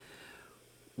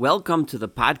Welcome to the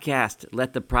podcast,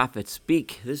 Let the Prophet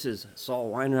Speak. This is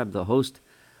Saul Weinreb, the host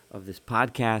of this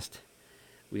podcast.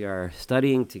 We are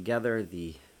studying together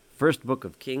the first book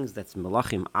of Kings, that's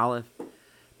Melachim Aleph,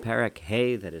 Perek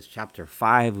Hey, that is chapter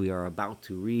 5. We are about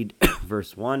to read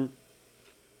verse 1.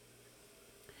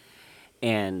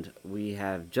 And we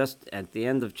have just at the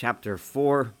end of chapter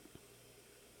 4,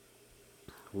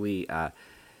 during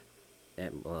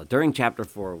chapter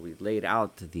 4, we laid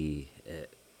out the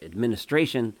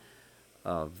administration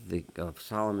of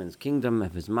Solomon's kingdom,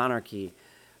 of his monarchy,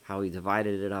 how he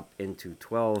divided it up into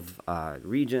 12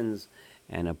 regions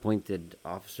and appointed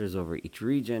officers over each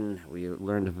region. We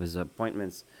learned of his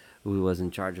appointments, who was in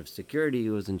charge of security,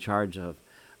 who was in charge of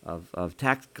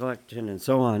tax collection, and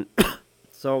so on.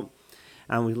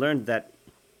 And we learned that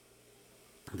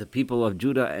the people of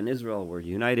Judah and Israel were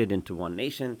united into one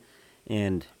nation,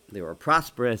 and they were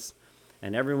prosperous,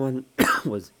 and everyone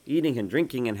was eating and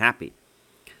drinking and happy.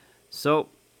 So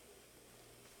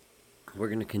we're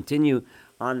going to continue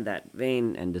on that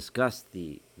vein and discuss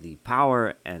the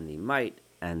power and the might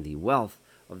and the wealth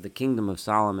of the kingdom of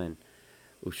Solomon.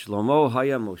 Ushlomo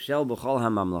haya moshel b'chol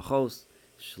hamamlachos.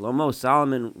 Shlomo,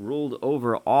 Solomon, ruled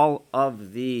over all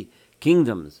of the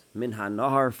kingdoms, min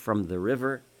hanahar, from the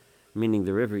river, meaning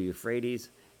the river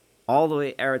Euphrates, all the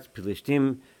way Eretz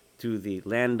Pilishtim, to the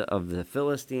land of the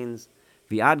Philistines,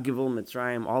 Viad Givul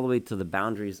Mitzrayim, all the way to the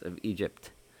boundaries of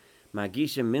Egypt.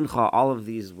 Magisha Mincha, all of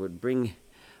these would bring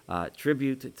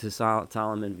tribute to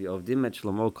Solomon. V'ovdim et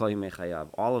Shlomo kol yimei chayav.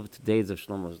 All of the days of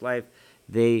Shlomo's life,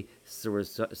 they were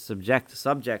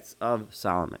subjects of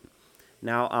Solomon.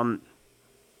 Now,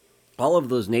 all of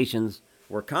those nations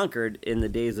were conquered in the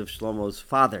days of Shlomo's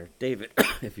father, David,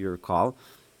 if you recall.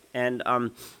 And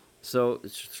so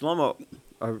Shlomo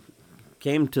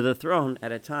came to the throne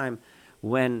at a time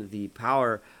when the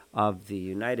power of the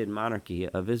united monarchy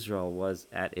of Israel was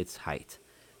at its height.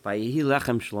 Vayihi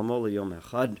lechem Shlomo liyom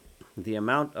echad. The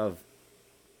amount of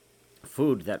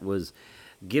food that was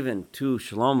given to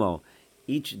Shlomo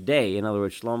each day, in other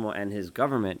words, Shlomo and his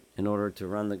government, in order to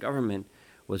run the government,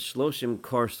 was shloshim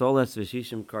kor soles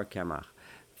v'shishim kor kemach.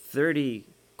 30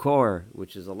 kor,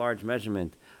 which is a large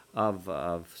measurement of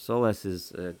soles,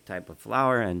 is a type of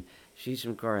flour, and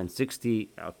shishim kor and 60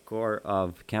 kor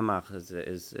of kemach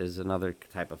is another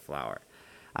type of flour.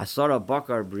 Asara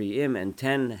bakar bri'im, and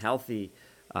 10 healthy,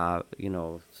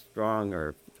 strong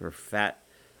or fat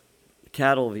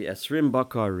cattle, v'esrim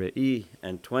bakar re'i,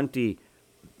 and 20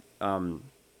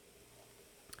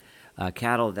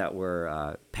 cattle that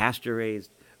were pasture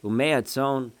raised, umeat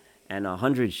tzon, and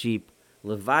 100 sheep,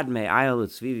 levad me'ayal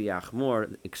utzvivi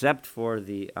achmor, except for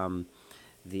the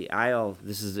ayal.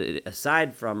 This is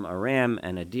aside from a ram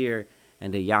and a deer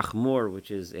and a yachmor,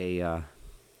 which is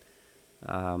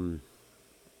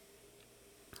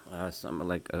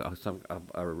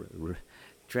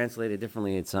translated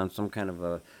differently. It's some kind of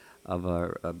a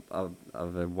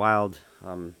wild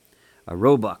a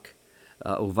roebuck,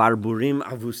 uvarburim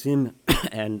avusim,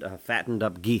 and fattened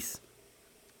up geese.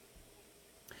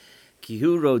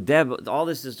 Kihu rodeb. All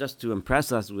this is just to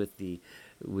impress us with the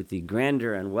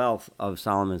grandeur and wealth of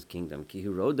Solomon's kingdom.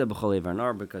 Kihu rodeb b'chol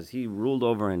varnar, because he ruled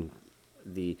over in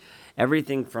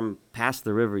everything from past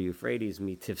the river Euphrates,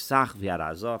 mi Tifsach v'yad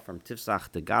Azov, from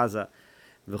Tifsach to Gaza,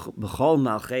 b'chol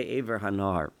malchei ever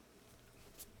hanahar,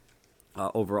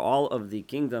 over all of the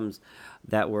kingdoms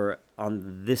that were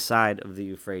on this side of the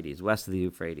Euphrates, west of the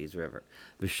Euphrates River.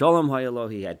 V'sholom hayalo,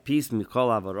 he had peace, mikol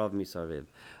avarov misariv.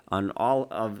 On all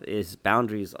of his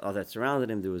boundaries that surrounded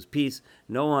him, there was peace.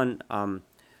 No one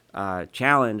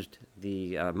challenged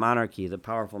the monarchy, the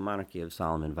powerful monarchy of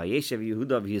Solomon. Vayeshev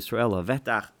Yehuda v'Yisrael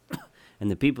avetach,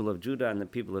 and the people of Judah and the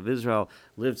people of Israel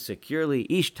lived securely.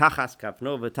 Ish tachas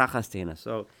kapno v'tachas teina.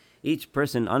 So each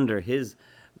person under his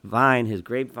vine, his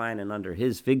grapevine, and under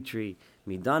his fig tree.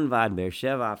 Midan vad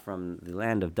Beersheva, from the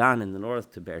land of Dan in the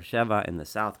north to Beersheva in the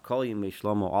south. Kol yimei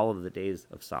Shlomo, all of the days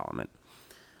of Solomon.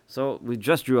 So we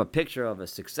just drew a picture of a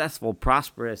successful,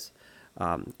 prosperous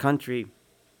country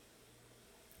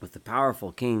with a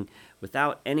powerful king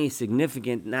without any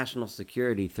significant national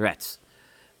security threats.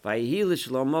 Vayihi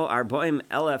l'Shlomo arboim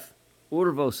elef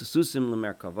urvos susim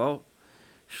lemerkavo.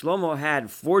 Shlomo had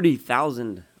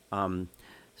 40,000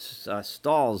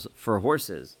 stalls for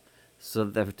horses, so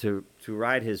that to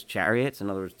ride his chariots, in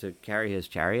other words, to carry his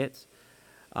chariots.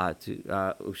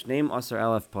 Ushneim asar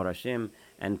elef parashim,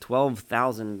 and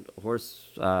 12,000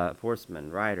 horsemen,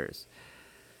 riders.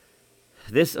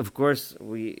 This, of course,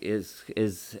 is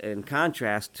in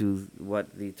contrast to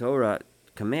what the Torah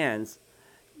commands,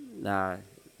 that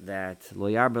lo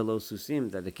yarba lo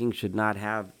susim, that the king should not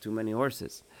have too many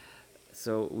horses.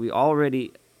 So we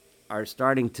already are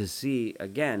starting to see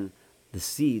again the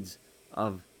seeds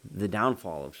of the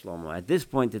downfall of Shlomo. At this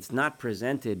point, it's not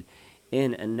presented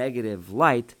in a negative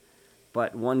light,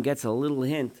 but one gets a little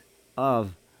hint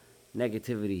of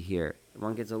negativity here.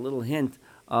 One gets a little hint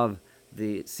of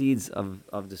the seeds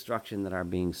of destruction that are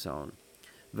being sown.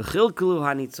 These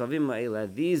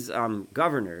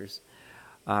governors,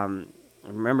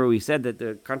 remember we said that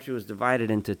the country was divided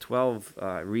into 12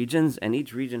 regions, and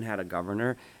each region had a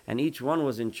governor, and each one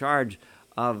was in charge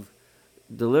of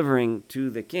delivering to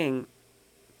the king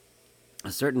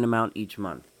a certain amount each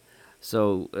month.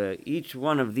 So each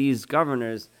one of these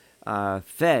governors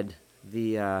fed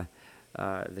the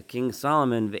King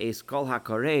Solomon ve'es kol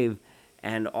hakorev,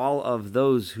 and all of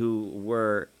those who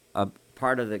were a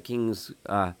part of the king's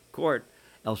court.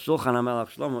 El Shulchan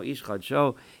HaMelech Shlomo Ish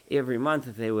Chadsho, every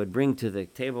month they would bring to the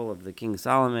table of the King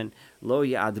Solomon, Lo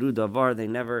Ya'adru Davar,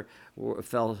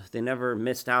 they never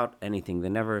missed out anything, they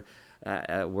never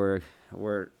were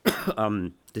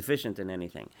deficient in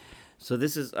anything. So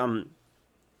this is,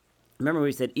 remember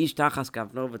we said, Ish Tachas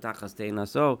Kavno V'Tachas Teina,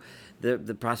 so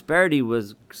the prosperity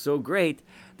was so great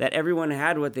that everyone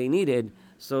had what they needed,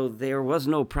 so there was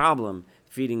no problem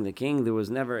feeding the king. There was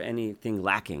never anything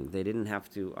lacking. They didn't have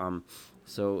to,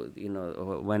 so,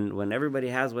 when everybody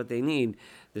has what they need,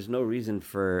 there's no reason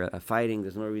for fighting,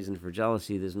 there's no reason for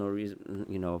jealousy, there's no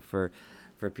reason, for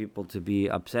people to be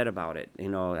upset about it.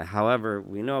 However,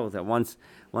 we know that once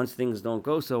things don't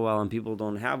go so well and people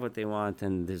don't have what they want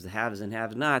and there's the haves and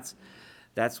have-nots,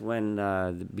 that's when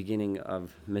the beginning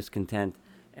of miscontent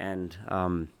and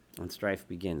strife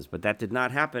begins. But that did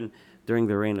not happen during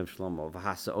the reign of Shlomo.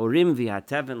 V'hasa'orim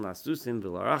v'hateven lasusim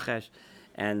v'larachesh,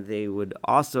 and they would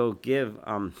also give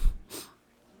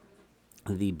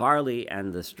the barley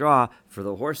and the straw for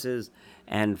the horses,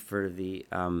 and for the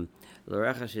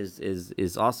l'arachesh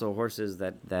is also horses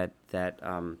that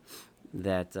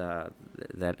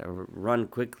run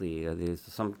quickly.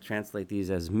 Some translate these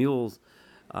as mules.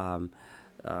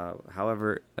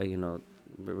 However,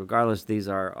 regardless, these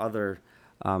are other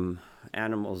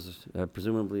animals,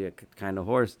 presumably a kind of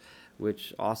horse,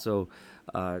 which also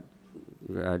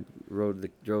drove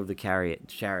the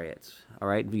chariots. All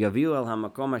right,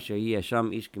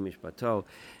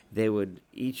 they would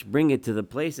each bring it to the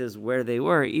places where they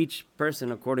were, each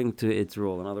person according to its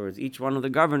rule. In other words, each one of the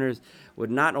governors would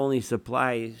not only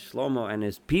supply Shlomo and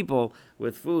his people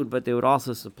with food, but they would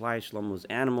also supply Shlomo's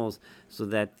animals, so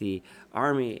that the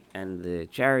army and the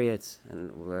chariots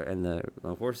and the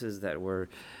horses that were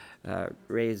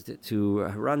raised to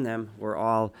run them were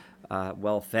all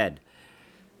well fed.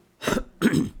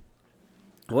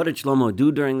 What did Shlomo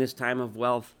do during this time of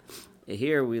wealth?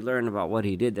 Here we learn about what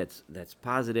he did that's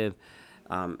positive,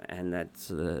 and that's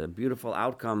the beautiful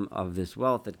outcome of this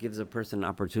wealth that gives a person an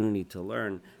opportunity to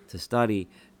learn, to study,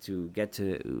 to get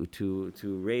to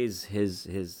raise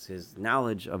his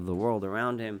knowledge of the world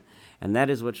around him. And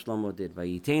that is what Shlomo did.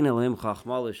 Vayitein Elohim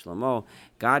chachma l'Shlomo.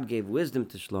 God gave wisdom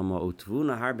to Shlomo,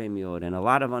 utvuna harbe miod, and a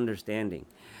lot of understanding.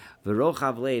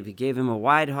 V'rochav lev, he gave him a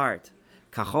wide heart.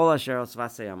 Kachol asher al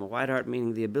tzvasayam, a wide heart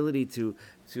meaning the ability to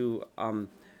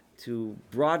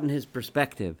broaden his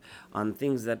perspective on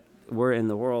things that were in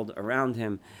the world around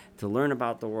him, to learn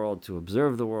about the world, to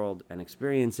observe the world and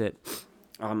experience it.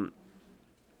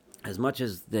 As much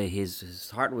as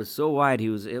his heart was so wide,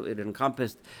 it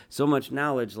encompassed so much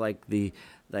knowledge, like the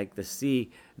sea,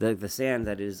 the sand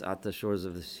that is at the shores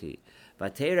of the sea.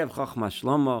 Vaterev chochma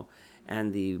Shlomo,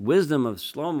 and the wisdom of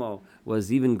Shlomo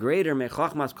was even greater, me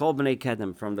chochmas kol bnei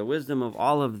Kedem, from the wisdom of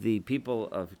all of the people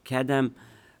of Kedem,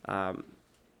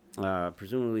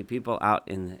 presumably people out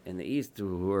in the east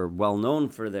who are well known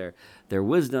for their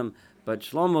wisdom. But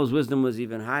Shlomo's wisdom was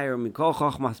even higher, mikol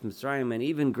chochmas Mitzrayim, and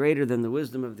even greater than the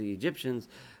wisdom of the Egyptians,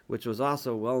 which was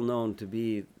also well known to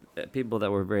be people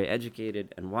that were very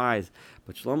educated and wise.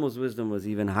 But Shlomo's wisdom was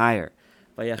even higher.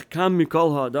 Vayachkam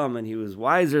mikol ha'adam, and he was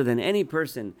wiser than any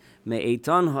person.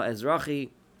 Me'eitan ha'ezrachi,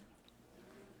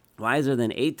 wiser than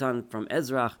Eitan from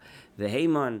Ezrach,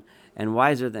 ve'Heman, and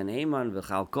wiser than Heman,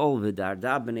 v'chalkol,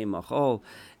 v'darda b'nei machol,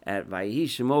 at Vayihi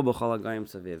Shemo b'chol hagayim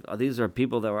saviv. These are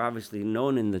people that were obviously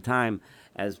known in the time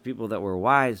as people that were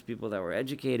wise, people that were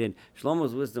educated.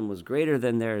 Shlomo's wisdom was greater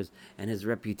than theirs, and his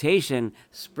reputation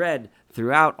spread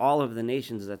throughout all of the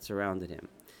nations that surrounded him.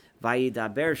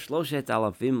 Vayidaber shloshet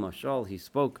alafim mashol, he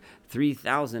spoke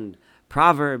 3,000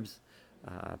 proverbs.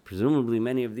 Presumably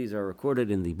many of these are recorded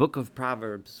in the book of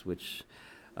Proverbs, which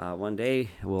one day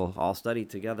we'll all study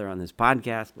together on this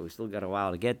podcast, but we still got a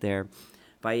while to get there.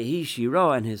 Vayehi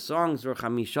Shiro, and his songs were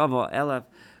Chamishava Elef,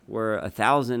 were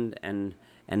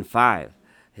 1,005.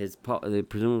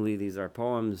 Presumably these are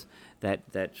poems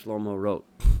that Shlomo wrote.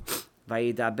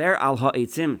 Vayidaber al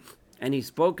ha'etzim, and he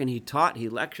spoke and he taught, he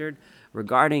lectured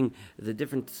regarding the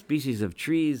different species of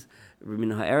trees.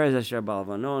 Min ha'erez asher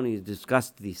ba'Lebanon, he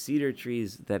discussed the cedar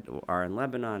trees that are in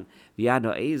Lebanon. V'yad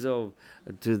ha'ezov,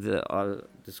 to the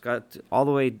discussed all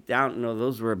the way down.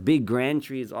 Those were big grand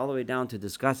trees, all the way down to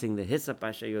discussing the hyssop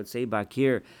asher yotzei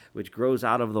bakir, which grows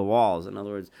out of the walls. In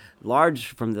other words,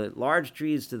 from the large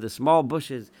trees to the small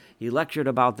bushes. He lectured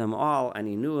about them all, and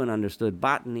he knew and understood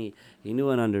botany. He knew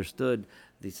and understood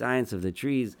the science of the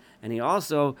trees, and he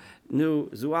also knew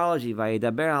zoology.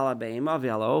 Vayidaber ala be'ema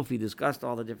v'ala of. He discussed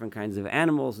all the different kinds of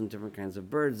animals and different kinds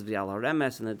of birds, v'ala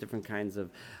remes, and the different kinds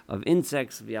of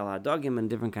insects, v'ala dogim, and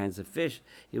different kinds of fish.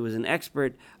 He was an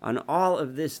expert on all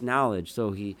of this knowledge.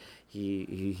 So he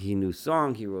knew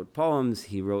song. He wrote poems.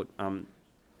 He wrote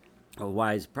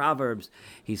wise proverbs.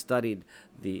 He studied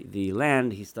the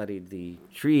land. He studied the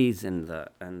trees and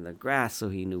the grass. So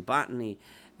he knew botany.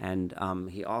 And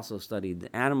he also studied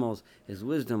the animals. His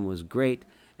wisdom was great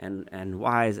and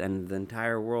wise, and the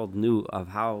entire world knew of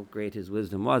how great his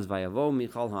wisdom was. Vayavo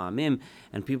michol ha'amim,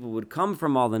 and people would come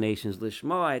from all the nations,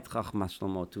 lishmoa et chachmas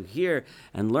Shlomo, to hear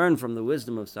and learn from the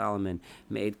wisdom of Solomon.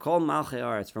 Me'ed kol malchei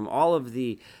aretz, from all of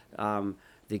the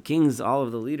kings, all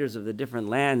of the leaders of the different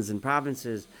lands and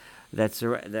provinces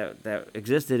that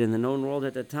existed in the known world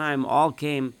at the time, all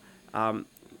came.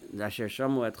 Asher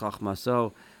shamu et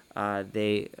chachmaso.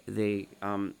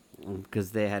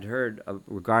 Because they had heard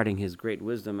regarding his great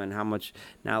wisdom and how much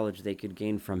knowledge they could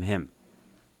gain from him.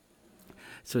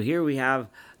 So here we have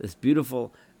this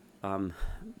beautiful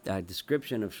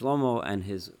description of Shlomo and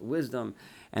his wisdom.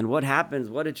 And what happens,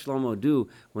 what did Shlomo do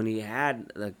when he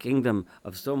had the kingdom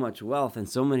of so much wealth and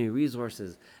so many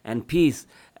resources and peace?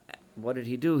 What did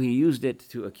he do? He used it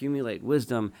to accumulate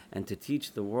wisdom and to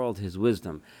teach the world his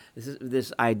wisdom.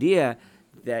 This idea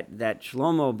that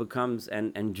Shlomo becomes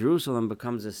and Jerusalem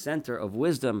becomes a center of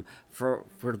wisdom for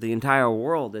the entire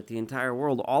world, that the entire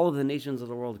world, all of the nations of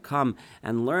the world come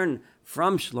and learn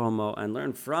from Shlomo and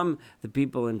learn from the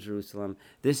people in Jerusalem.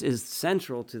 This is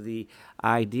central to the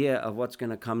idea of what's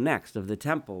going to come next, of the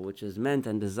temple, which is meant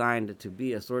and designed to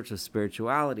be a source of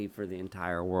spirituality for the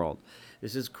entire world.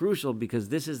 This is crucial because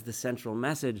this is the central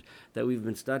message that we've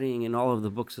been studying in all of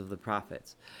the books of the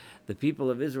prophets. The people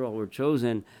of Israel were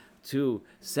chosen to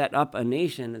set up a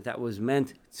nation that was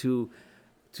meant to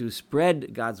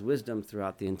spread God's wisdom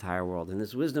throughout the entire world. And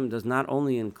this wisdom does not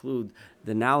only include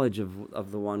the knowledge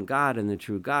of the one God and the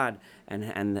true God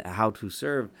and how to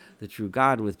serve the true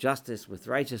God with justice, with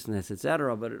righteousness,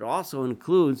 etc., but it also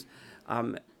includes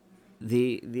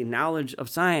the knowledge of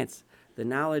science, the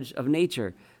knowledge of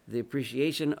nature, the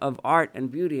appreciation of art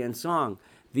and beauty and song.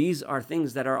 These are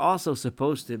things that are also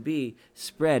supposed to be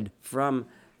spread from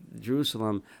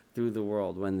Jerusalem through the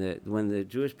world. When the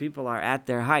Jewish people are at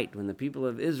their height, when the people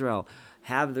of Israel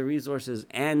have the resources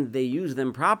and they use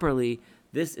them properly,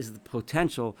 this is the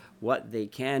potential, what they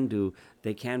can do.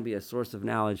 They can be a source of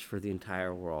knowledge for the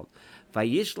entire world.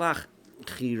 Vayishlach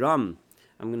Chiram.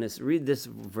 I'm going to read this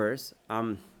verse,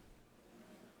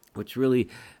 which really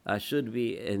should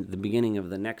be in the beginning of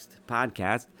the next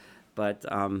podcast, but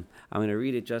I'm going to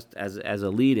read it just as a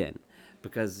lead-in,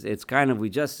 because it's kind of, we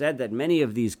just said that many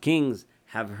of these kings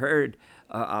have heard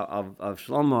of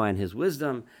Shlomo and his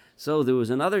wisdom. So there was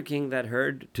another king that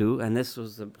heard too, and this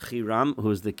was Hiram, who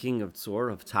was the king of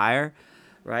Tzor, of Tyre,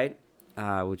 right?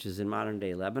 Which is in modern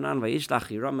day Lebanon. Vayishlach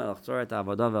Hiram melech Tzor et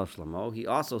avodav el Shlomo. He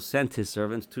also sent his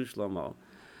servants to Shlomo,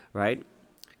 right?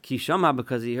 Ki shama,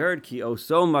 because he heard, ki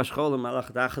oso mashchol melech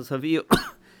dachas haviu,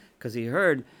 because he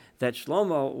heard that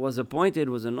Shlomo was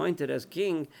anointed as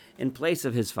king in place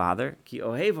of his father. Ki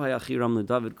ohev haya Hiram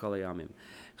leDavid kol hayamim.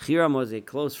 Hiram was a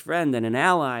close friend and an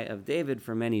ally of David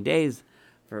for many days,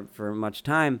 for much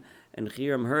time, and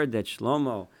Hiram heard that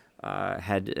Shlomo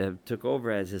had took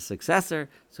over as his successor,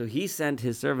 so he sent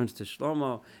his servants to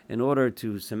Shlomo in order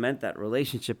to cement that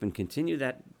relationship and continue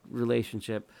that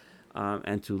relationship,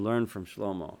 and to learn from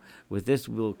Shlomo. With this,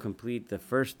 we'll complete the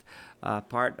first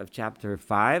part of chapter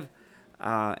 5.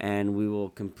 And we will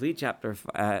complete chapter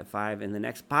 5 in the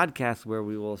next podcast, where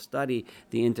we will study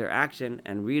the interaction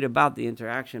and read about the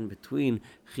interaction between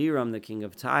Hiram, the king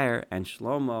of Tyre, and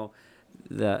Shlomo,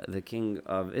 the king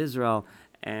of Israel,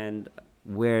 and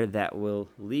where that will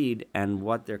lead and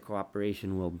what their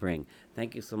cooperation will bring.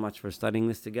 Thank you so much for studying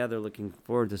this together. Looking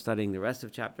forward to studying the rest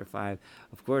of chapter 5,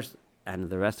 of course,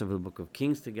 and the rest of the book of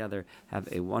Kings together. Have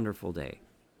a wonderful day.